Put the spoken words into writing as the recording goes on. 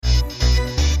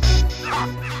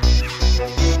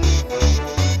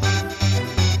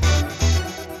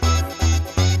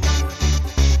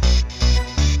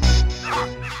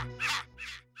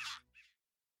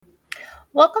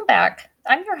back.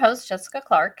 I'm your host, Jessica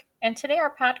Clark, and today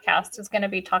our podcast is going to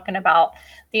be talking about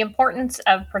the importance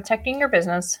of protecting your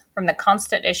business from the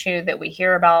constant issue that we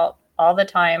hear about all the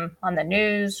time on the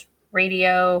news,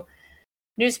 radio,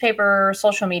 newspaper,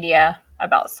 social media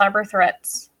about cyber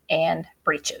threats and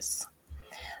breaches.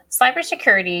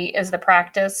 Cybersecurity is the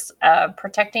practice of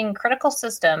protecting critical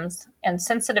systems and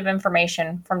sensitive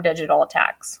information from digital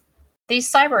attacks.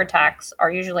 These cyber attacks are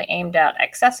usually aimed at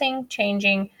accessing,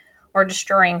 changing, or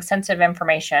destroying sensitive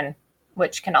information,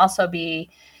 which can also be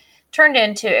turned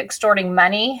into extorting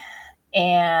money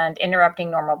and interrupting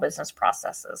normal business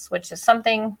processes, which is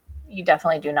something you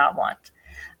definitely do not want.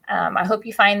 I hope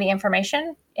you find the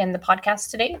information in the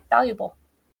podcast today valuable.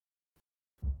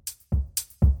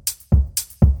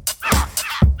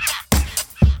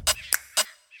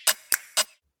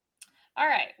 All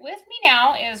right, with me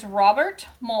now is Robert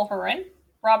Mulherin.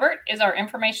 Robert is our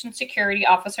Information Security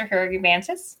Officer here at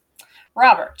Uvantis.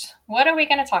 Robert, what are we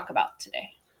going to talk about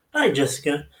today? Hi,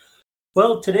 Jessica.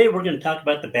 Well, today we're going to talk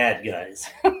about the bad guys.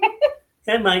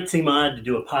 That might seem odd to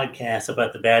do a podcast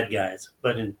about the bad guys,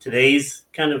 but in today's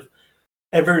kind of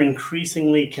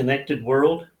ever-increasingly connected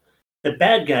world, the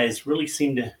bad guys really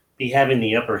seem to be having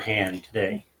the upper hand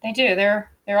today. They do. They're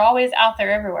always out there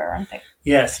everywhere, aren't they?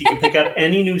 Yes, you can pick up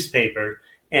any newspaper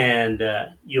and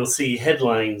you'll see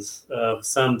headlines of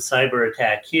some cyber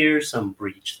attack here, some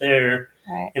breach there,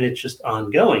 right. And it's just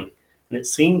ongoing. And it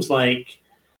seems like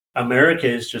America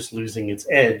is just losing its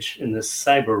edge in this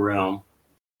cyber realm.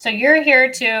 So you're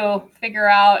here to figure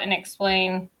out and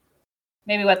explain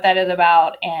maybe what that is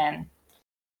about and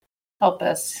help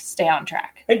us stay on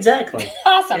track. Exactly.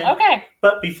 Awesome. Yeah. Okay.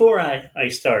 But before I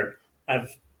start,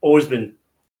 I've always been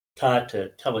taught to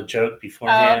tell a joke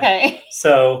beforehand. Okay.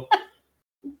 So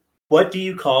what do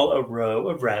you call a row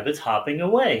of rabbits hopping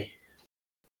away?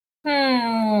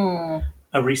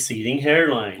 A receding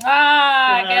hairline.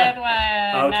 Good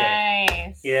one. Okay.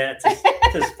 Nice. Yeah, it's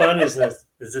as fun as this.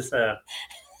 Is this a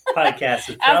podcast?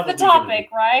 It's as the topic,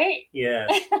 right? Yeah.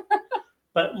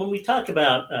 But when we talk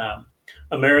about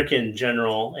America in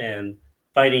general and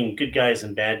fighting good guys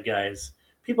and bad guys,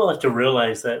 people have to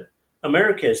realize that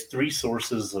America has three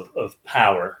sources of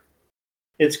power.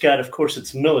 It's got, of course,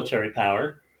 its military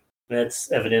power.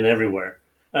 That's evident everywhere.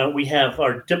 We have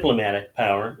our diplomatic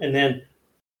power, and then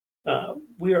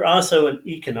we are also an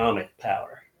economic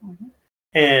power. Mm-hmm.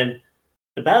 And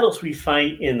the battles we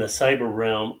fight in the cyber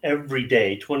realm every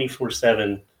day,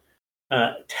 24/7,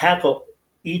 tackle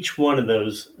each one of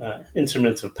those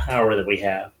instruments of power that we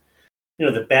have. You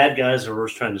know, the bad guys are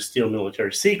always trying to steal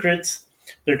military secrets.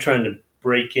 They're trying to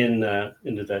break in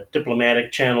into the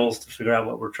diplomatic channels to figure out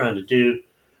what we're trying to do.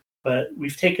 But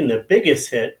we've taken the biggest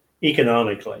hit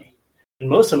economically. And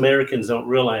most Americans don't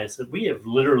realize that we have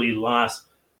literally lost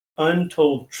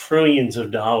untold trillions of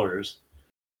dollars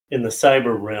in the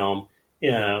cyber realm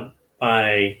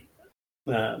by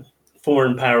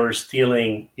foreign powers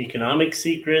stealing economic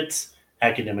secrets,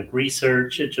 academic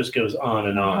research. It just goes on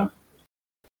and on.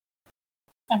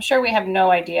 I'm sure we have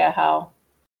no idea how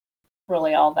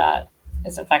really all that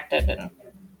is affected and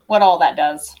what all that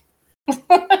does.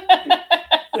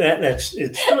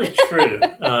 It's really true.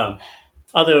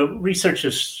 Although research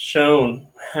has shown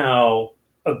how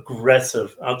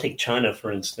aggressive, I'll take China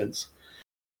for instance,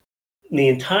 the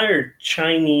entire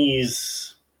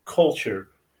Chinese culture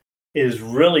is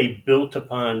really built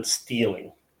upon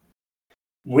stealing.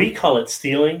 We call it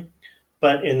stealing,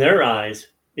 but in their eyes,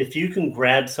 if you can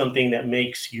grab something that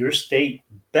makes your state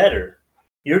better,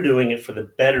 you're doing it for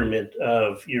the betterment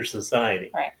of your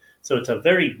society. Right. So it's a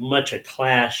very much a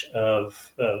clash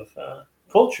of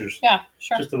cultures. Yeah,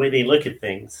 sure. Just the way they look at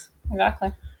things.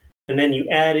 Exactly. And then you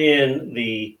add in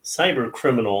the cyber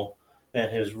criminal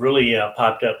that has really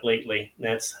popped up lately.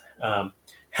 That's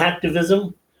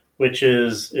hacktivism, which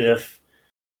is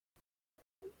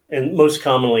and most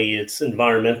commonly it's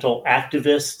environmental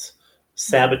activists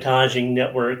sabotaging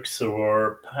networks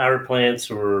or power plants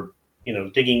or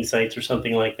digging sites or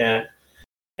something like that.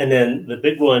 And then the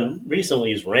big one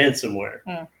recently is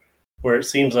ransomware, where it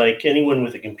seems like anyone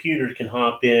with a computer can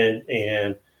hop in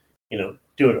and,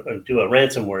 do a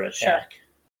ransomware attack. Sure.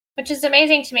 Which is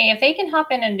amazing to me. If they can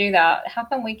hop in and do that, how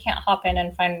come we can't hop in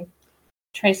and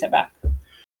trace it back?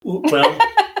 Well,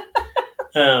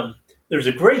 there's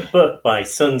a great book by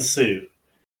Sun Tzu,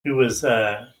 who was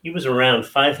he was around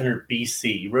 500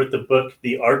 BC. He wrote the book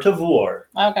The Art of War.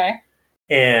 Okay.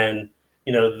 And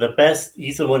the best,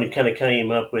 he's the one who kind of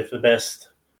came up with the best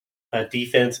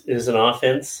defense is an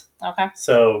offense. Okay.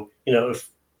 So, if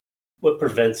what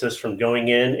prevents us from going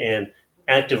in and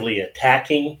actively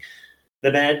attacking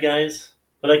the bad guys?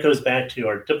 Well, that goes back to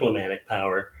our diplomatic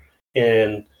power.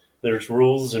 And there's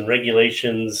rules and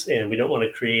regulations, and we don't want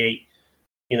to create,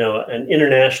 an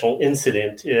international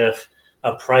incident if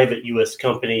a private U.S.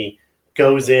 company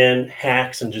goes in,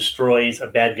 hacks, and destroys a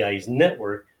bad guy's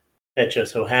network that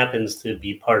just so happens to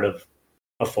be part of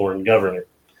a foreign government.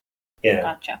 Yeah.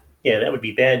 Gotcha. Yeah, that would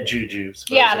be bad juju.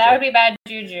 Yeah, that would be bad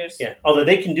juju. Yeah, although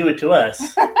they can do it to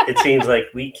us, it seems like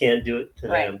we can't do it to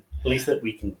them. At least that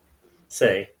we can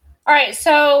say. All right,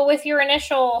 so with your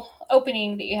initial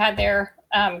opening that you had there,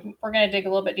 we're going to dig a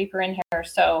little bit deeper in here.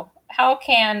 So how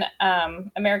can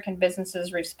American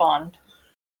businesses respond?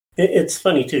 It's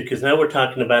funny, too, because now we're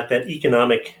talking about that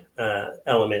economic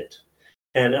element.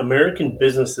 And American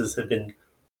businesses have been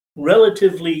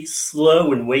relatively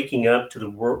slow in waking up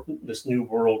to this new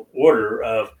world order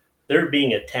of they're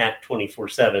being attacked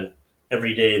 24/7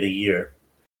 every day of the year.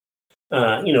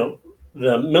 The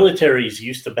military's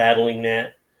used to battling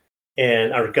that,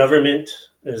 and our government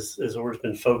has always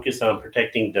been focused on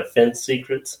protecting defense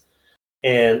secrets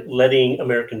and letting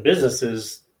American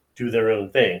businesses do their own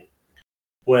thing.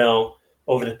 Well,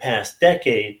 over the past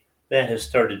decade, that has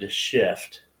started to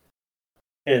shift.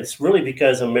 And it's really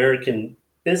because American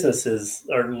businesses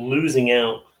are losing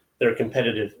out their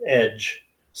competitive edge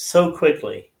so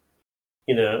quickly.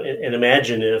 And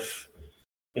imagine if,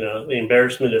 the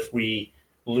embarrassment if we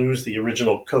lose the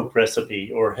original Coke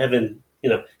recipe, or heaven,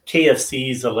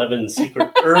 KFC's 11 secret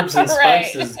herbs and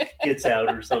spices gets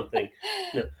out or something.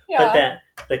 Yeah.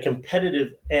 But the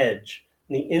competitive edge,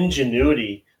 the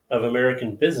ingenuity of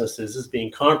American businesses is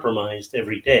being compromised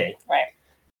every day. Right.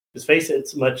 Let's face it,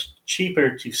 it's much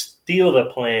cheaper to steal the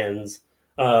plans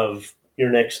of your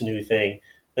next new thing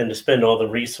than to spend all the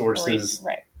resources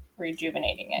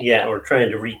rejuvenating it. Yeah, or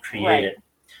trying to recreate it.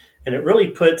 And it really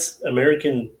puts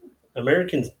American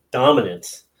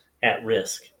dominance at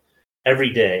risk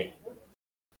every day.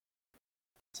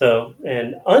 So,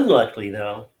 and unluckily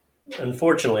though,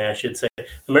 unfortunately I should say,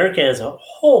 America as a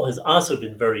whole has also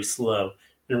been very slow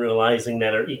in realizing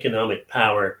that our economic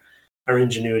power, our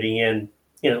ingenuity, and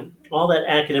all that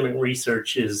academic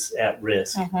research is at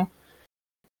risk. Mm-hmm.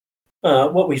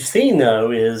 What we've seen,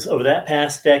 though, is over that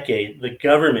past decade, the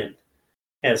government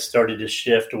has started to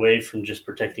shift away from just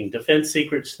protecting defense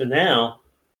secrets to now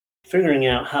figuring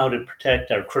out how to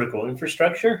protect our critical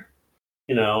infrastructure,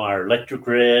 our electric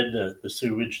grid, the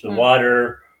sewage, the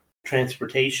water,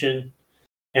 transportation.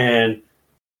 And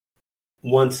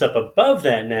one step above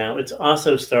that now, it's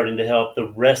also starting to help the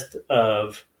rest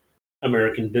of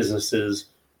American businesses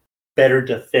better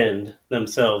defend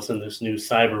themselves in this new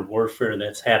cyber warfare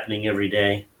that's happening every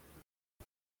day.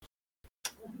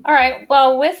 All right.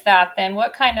 Well, with that, then,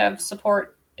 what kind of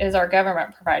support is our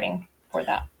government providing for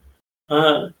that?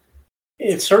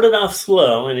 It started off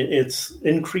slow, and it's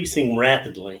increasing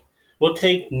rapidly. We'll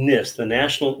take NIST, the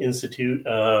National Institute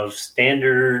of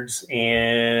Standards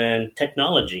and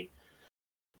Technology.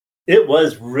 It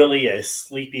was really a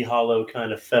Sleepy Hollow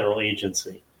kind of federal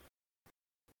agency.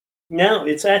 Now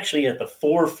it's actually at the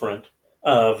forefront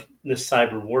of this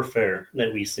cyber warfare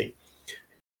that we see.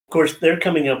 Of course, they're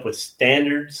coming up with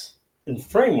standards and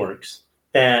frameworks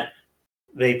that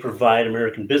they provide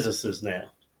American businesses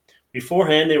now.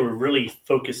 Beforehand, they were really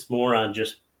focused more on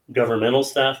just governmental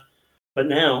stuff. But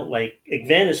now, like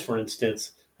Advantis, for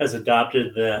instance, has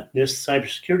adopted the NIST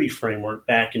cybersecurity framework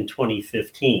back in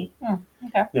 2015.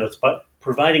 Okay. It's about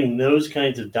providing those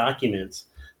kinds of documents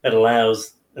that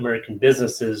allows American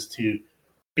businesses to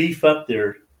beef up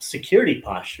their security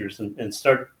postures and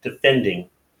start defending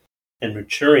and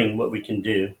maturing what we can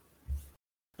do.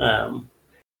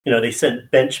 They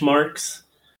set benchmarks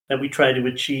that we try to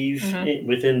achieve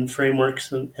within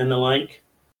frameworks and the like.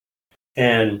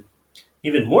 And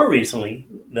even more recently,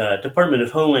 the Department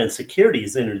of Homeland Security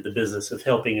has entered the business of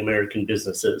helping American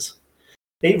businesses.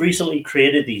 They recently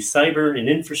created the Cyber and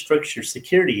Infrastructure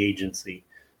Security Agency,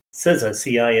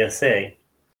 CISA.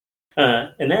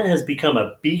 And that has become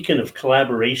a beacon of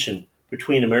collaboration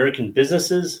between American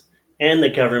businesses and the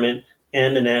government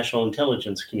and the national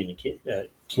intelligence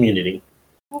community.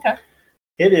 Okay.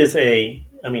 It is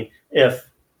if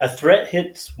a threat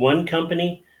hits one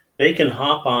company, they can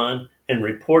hop on and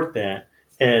report that,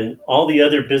 and all the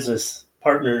other business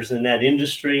partners in that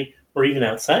industry, or even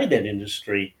outside that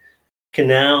industry, can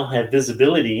now have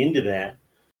visibility into that,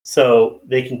 so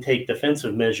they can take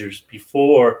defensive measures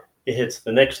before it hits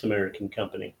the next American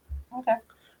company. Okay.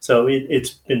 So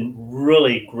it's been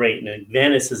really great, and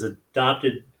Advantis has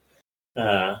adopted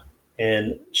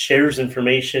and shares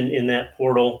information in that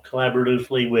portal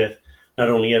collaboratively with not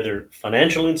only other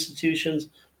financial institutions,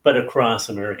 but across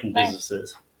American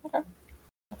businesses. Okay.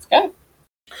 That's good.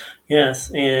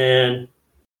 Yes, and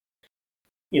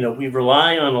we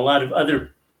rely on a lot of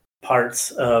other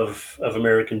parts of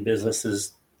American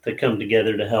businesses that come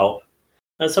together to help.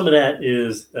 Now, some of that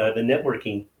is the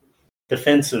networking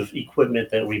defensive equipment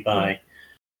that we buy.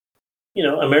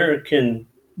 American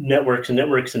networks and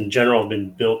networks in general have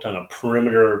been built on a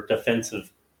perimeter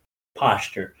defensive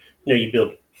posture. You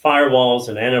build firewalls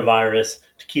and antivirus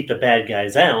to keep the bad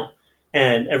guys out,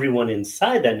 and everyone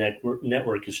inside that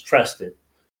network is trusted.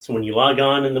 So when you log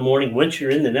on in the morning, once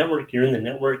you're in the network,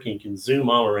 and you can zoom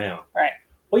all around. Right.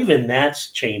 Well, even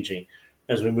that's changing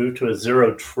as we move to a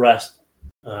zero trust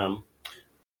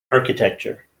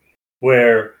architecture,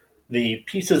 where the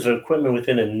pieces of equipment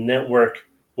within a network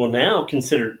will now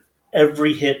consider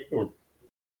every hit or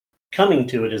coming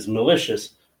to it as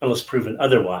malicious unless proven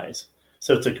otherwise.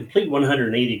 So it's a complete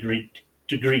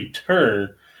 180-degree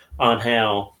turn on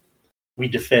how we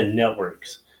defend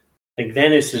networks.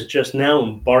 Advantis is just now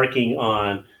embarking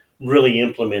on really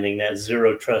implementing that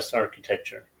zero trust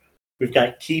architecture. We've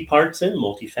got key parts in,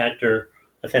 multi-factor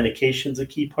authentication is a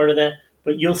key part of that,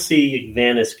 but you'll see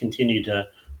Advantis continue to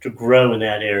grow in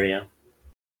that area.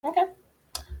 Okay.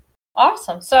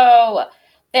 Awesome. So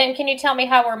then can you tell me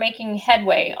how we're making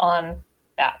headway on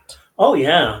that? Oh,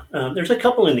 yeah. There's a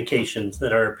couple indications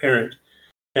that are apparent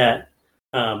that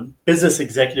business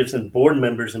executives and board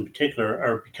members in particular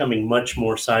are becoming much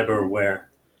more cyber aware.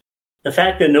 The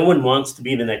fact that no one wants to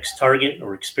be the next Target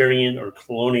or Experian or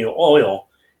Colonial Oil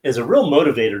is a real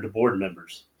motivator to board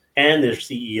members and their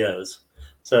CEOs.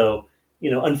 So,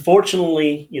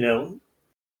 unfortunately,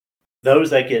 those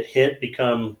that get hit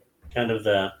become kind of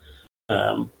the,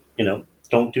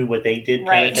 don't do what they did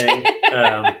kind of thing.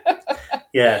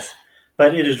 Yes.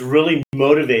 But it has really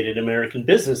motivated American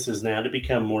businesses now to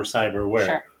become more cyber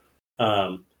aware.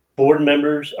 Sure. Board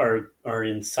members are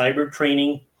in cyber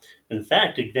training. In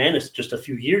fact, Advantis just a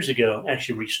few years ago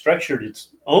actually restructured its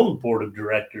own board of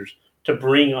directors to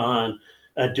bring on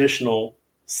additional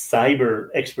cyber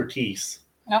expertise.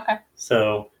 Okay.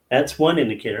 So that's one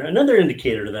indicator. Another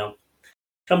indicator, though,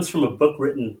 comes from a book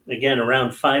written, again,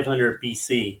 around 500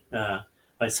 BC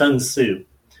by Sun Tzu,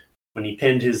 when he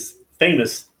penned his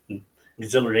famous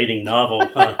exhilarating novel,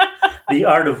 The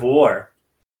Art of War.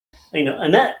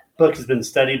 And that book has been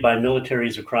studied by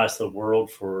militaries across the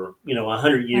world for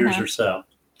 100 years or so.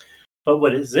 But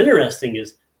what is interesting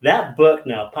is that book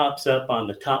now pops up on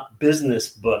the top business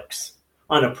books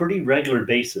on a pretty regular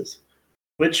basis,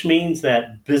 which means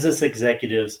that business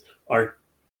executives are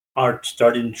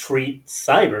starting to treat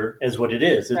cyber as what it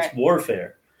is. It's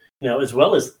warfare. As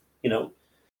well as,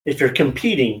 if you're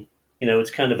competing,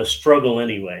 it's kind of a struggle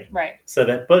anyway. Right. So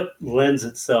that book lends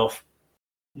itself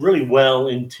really well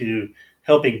into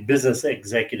helping business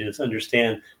executives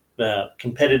understand the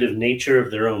competitive nature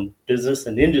of their own business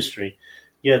and industry,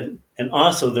 and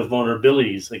also the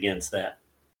vulnerabilities against that.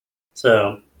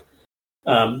 So,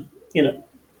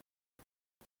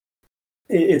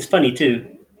 it's funny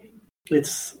too.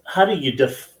 It's how do you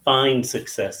define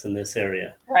success in this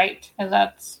area? Right. And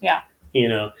that's,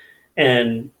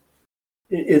 and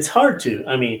it's hard to.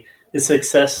 I mean, is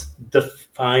success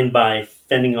defined by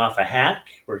fending off a hack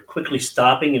or quickly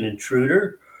stopping an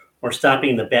intruder or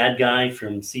stopping the bad guy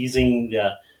from seizing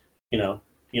the,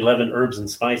 11 herbs and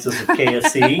spices of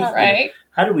KFC? Right.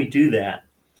 How do we do that?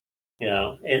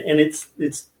 And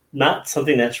it's not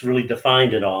something that's really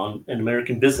defined at all. And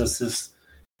American businesses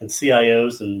and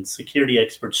CIOs and security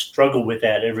experts struggle with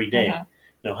that every day.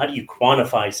 How do you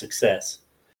quantify success?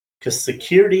 Because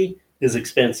security is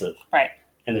expensive. Right.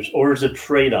 And there's always a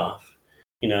trade-off.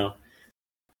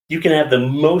 You can have the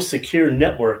most secure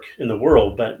network in the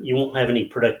world, but you won't have any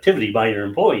productivity by your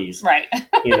employees. Right.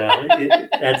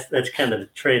 That's kind of the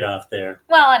trade-off there.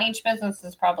 Well, and each business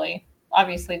is probably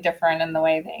obviously different in the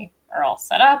way they are all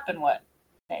set up and what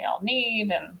they all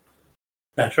need. And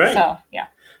that's right. So, yeah.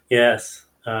 Yes.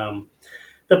 The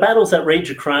battles that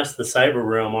rage across the cyber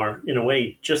realm are, in a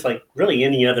way, just like really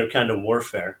any other kind of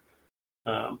warfare.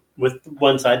 With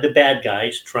one side, the bad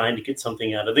guys trying to get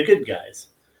something out of the good guys.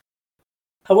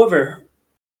 However,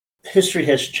 history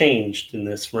has changed in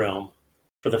this realm.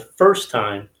 For the first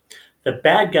time, the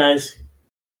bad guys,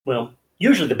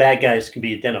 usually the bad guys can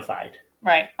be identified.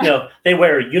 Right. They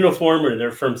wear a uniform or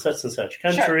they're from such and such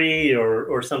country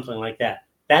or something like that.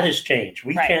 That has changed.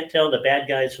 We can't tell the bad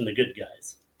guys from the good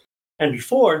guys. And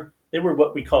before, they were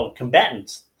what we call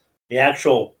combatants, the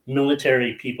actual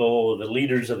military people, the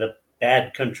leaders of the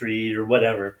bad country or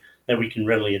whatever that we can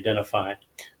readily identify.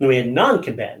 And we had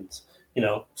non-combatants,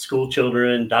 school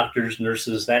children, doctors,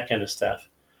 nurses, that kind of stuff.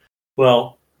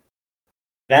 Well,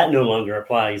 that no longer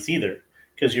applies either,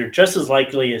 because you're just as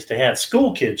likely as to have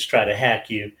school kids try to hack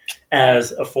you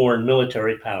as a foreign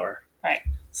military power. Right.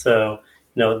 So,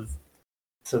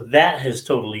 So that has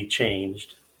totally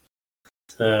changed.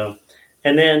 So,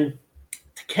 and then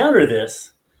to counter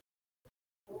this,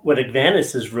 what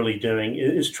Advantis is really doing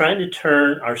is trying to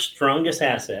turn our strongest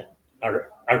asset, our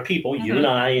people, you and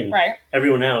I and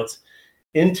everyone else,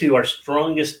 into our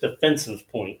strongest defensive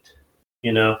point,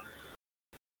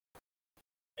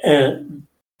 And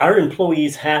our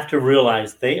employees have to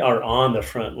realize they are on the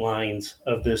front lines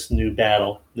of this new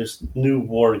battle, this new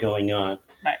war going on.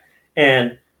 Right.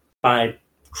 And by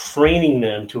training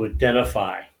them to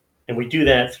identify, and we do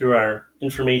that through our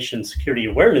information security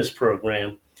awareness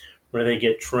program, where they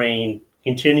get trained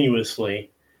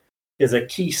continuously, is a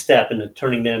key step in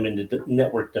turning them into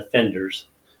network defenders.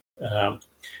 And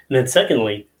then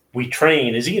secondly, we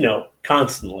train, as you know,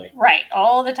 constantly. Right,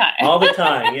 all the time. All the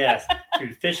time, yes.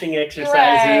 Through phishing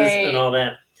exercises and all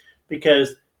that.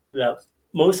 Because the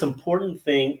most important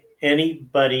thing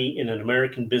anybody in an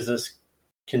American business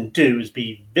can do is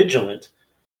be vigilant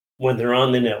when they're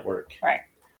on the network. Right.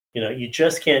 You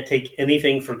just can't take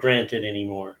anything for granted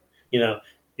anymore. You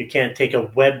can't take a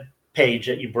web page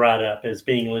that you brought up as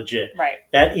being legit. Right.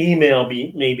 That email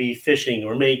may be phishing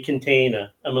or may contain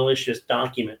a malicious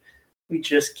document. We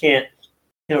just can't,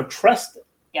 trust it.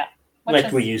 Yeah.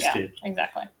 We used to.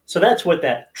 Exactly. So that's what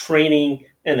that training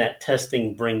and that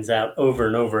testing brings out over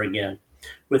and over again,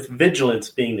 with vigilance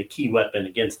being the key weapon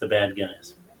against the bad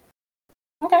guys.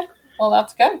 Okay. Well,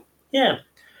 that's good. Yeah.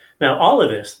 Now, all of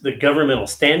this, the governmental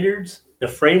standards, the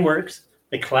frameworks,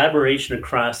 the collaboration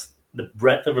across the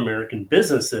breadth of American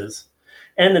businesses,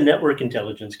 and the network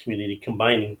intelligence community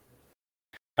combining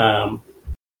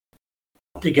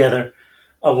together,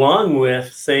 along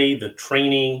with, say, the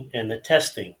training and the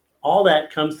testing, all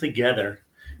that comes together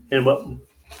in what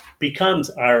becomes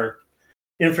our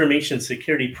information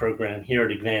security program here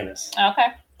at Advantis. Okay.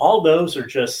 All those are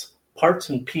just parts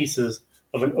and pieces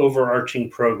of an overarching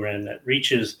program that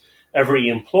reaches every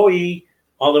employee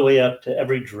all the way up to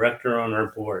every director on our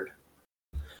board.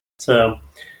 So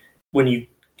when you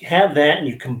have that and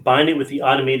you combine it with the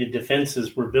automated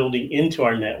defenses we're building into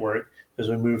our network as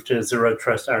we move to zero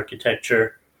trust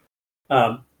architecture,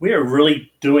 we are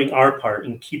really doing our part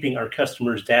in keeping our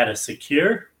customers' data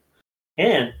secure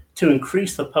and to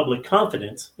increase the public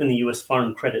confidence in the U.S.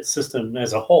 farm credit system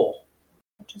as a whole.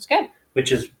 Which is good.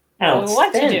 Which is outstanding.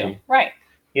 What to do. Right.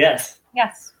 Yes.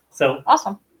 So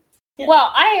awesome. Yeah.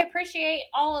 Well, I appreciate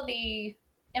all of the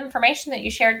information that you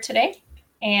shared today,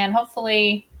 and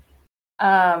hopefully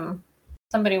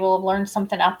somebody will have learned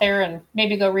something out there and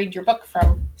maybe go read your book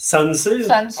from Sun Tzu.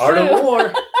 Art of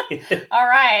War. All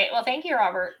right. Well, thank you,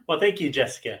 Robert. Well, thank you,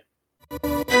 Jessica.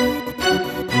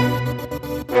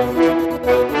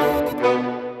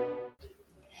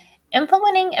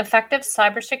 Implementing effective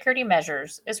cybersecurity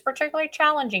measures is particularly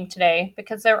challenging today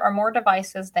because there are more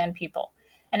devices than people,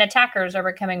 and attackers are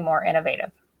becoming more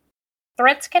innovative.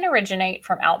 Threats can originate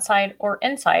from outside or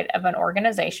inside of an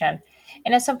organization,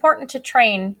 and it's important to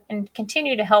train and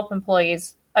continue to help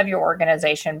employees of your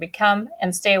organization become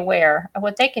and stay aware of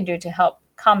what they can do to help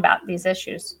combat these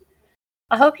issues.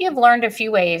 I hope you've learned a few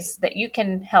ways that you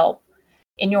can help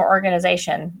in your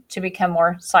organization to become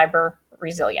more cyber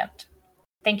resilient.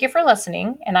 Thank you for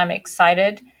listening, and I'm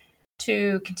excited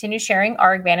to continue sharing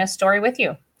our Advantis story with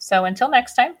you. So until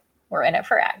next time, we're in it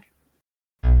for ag.